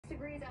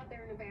out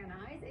there in the Van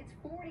Nuys. It's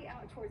 40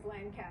 out towards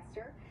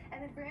Lancaster.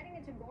 And then if you're heading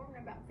into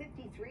Gorman, about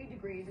 53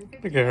 degrees. And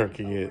 50 Look at her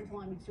kid.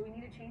 Do we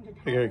need to change a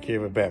Look at her kid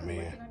with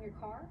Batman. on your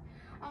car?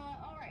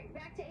 All right,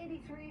 back to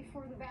 83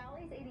 for the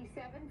valleys,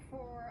 87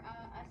 for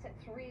us at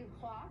 3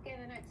 o'clock.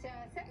 And then at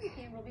 7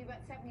 p.m. will be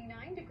about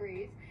 79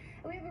 degrees.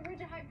 And we have a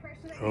ridge of high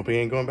pressure. Hope he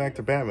ain't going back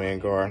to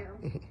Batman car.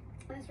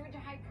 This ridge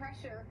of high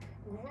pressure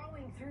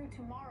growing through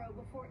tomorrow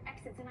before it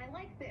exits. And I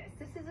like this.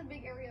 This is a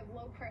big area of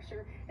low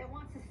pressure that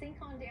wants to sink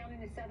on down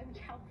into Southern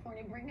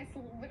California, bring us a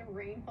little bit of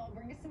rainfall,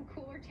 bring us some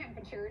cooler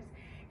temperatures.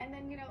 And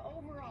then,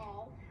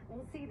 overall,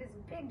 we'll see this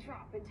big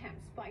drop in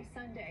temps by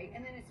Sunday,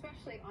 and then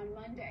especially on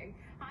Monday.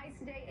 Highs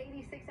today,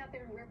 86 out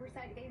there in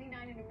Riverside,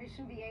 89 in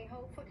Mission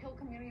Viejo. Foothill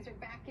communities are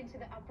back into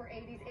the upper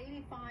 80s,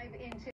 85 into